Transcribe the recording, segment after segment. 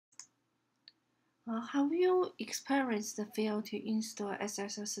Have you experienced the fail to install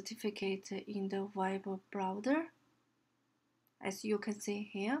SSL certificate in the web browser? As you can see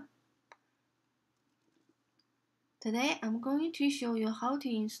here. Today I'm going to show you how to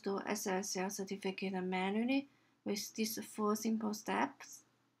install SSL certificate manually with these 4 simple steps.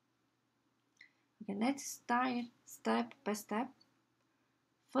 Okay, let's start step by step.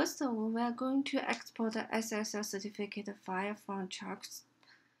 First, we are going to export the SSL certificate file from charts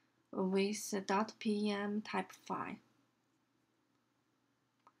with .pem type file.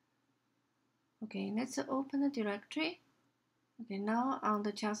 Okay, let's open the directory. Okay, now on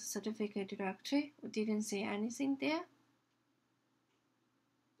the charts certificate directory, we didn't see anything there.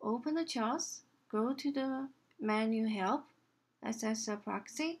 Open the charts, go to the menu Help, SSL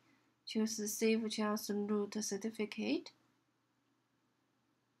proxy, choose the Save Charts Root Certificate.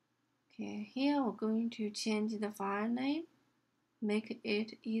 Okay, here we're going to change the file name, make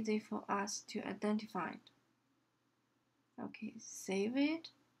it easy for us to identify it. Okay, save it.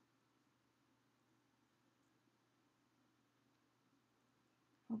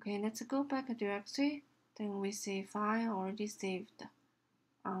 Okay, let's go back to directory. Then we see file already saved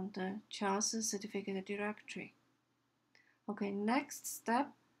on the charts certificate directory. Okay, next step,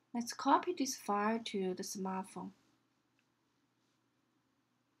 let's copy this file to the smartphone.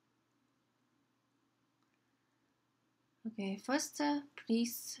 Okay, first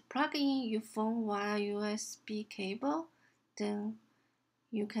please plug in your phone via USB cable. Then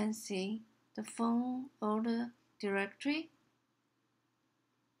you can see the phone folder directory.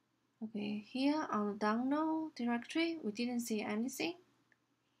 Okay, here on the download directory, we didn't see anything.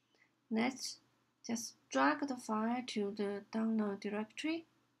 Let's just drag the file to the download directory.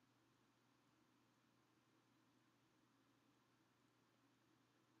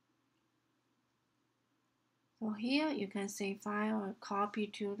 So here you can see file or copy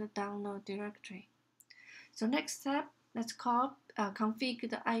to the download directory. So next step, let's configure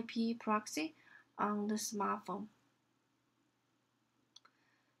the IP proxy on the smartphone.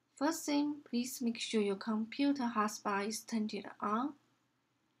 First thing, please make sure your computer hotspot is turned on.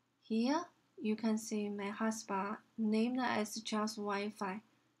 Here you can see my hotspot named as just Wi-Fi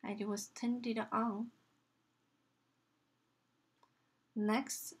and it was turned on.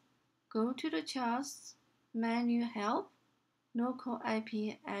 Next, go to the charts menu Help, local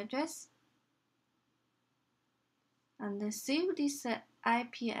IP address, and save this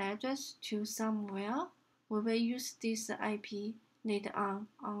IP address to somewhere. We will use this IP later on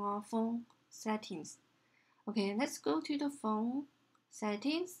our phone settings. Okay, let's go to the phone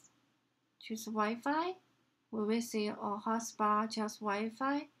settings, choose Wi-Fi. We will see our hotspot just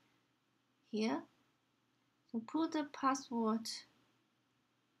Wi-Fi here. So put the password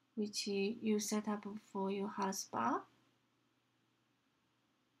which you set up for your hotspot.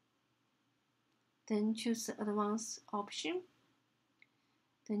 Then choose the advanced option.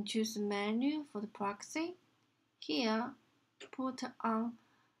 Then choose menu for the proxy. Here, put on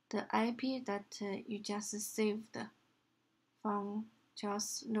the IP that you just saved from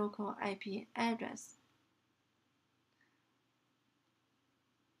just local IP address.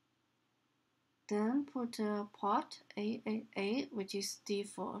 Then put port 888, which is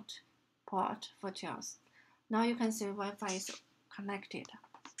default port for JAWS. Now you can see Wi-Fi is connected.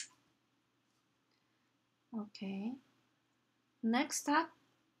 Okay. Next step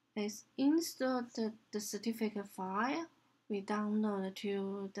is install the certificate file we download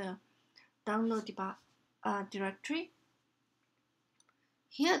to the download directory.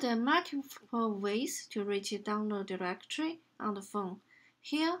 Here there are multiple ways to reach the download directory on the phone.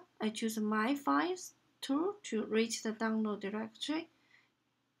 Here, I choose My Files tool to reach the download directory.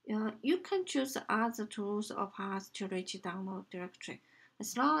 You can choose other tools or paths to reach the download directory,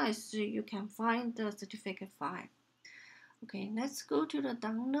 as long as you can find the certificate file. Okay, let's go to the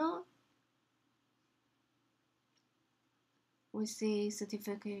download. We see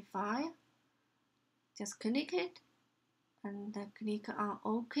certificate file. Just click it and click on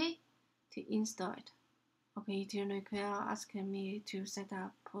OK to install it. Okay, it will require asking me to set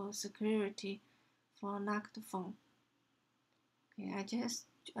up security for locked phone. Okay, I just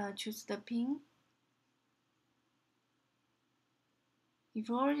choose the PIN. If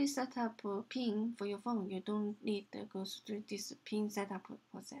you already set up a PIN for your phone, you don't need to go through this PIN setup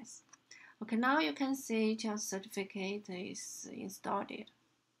process. Okay, now you can see just certificate is installed.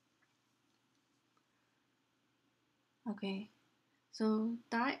 Okay, so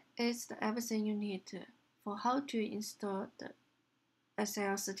that is everything you need for how to install the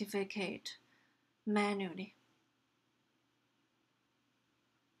SSL certificate manually.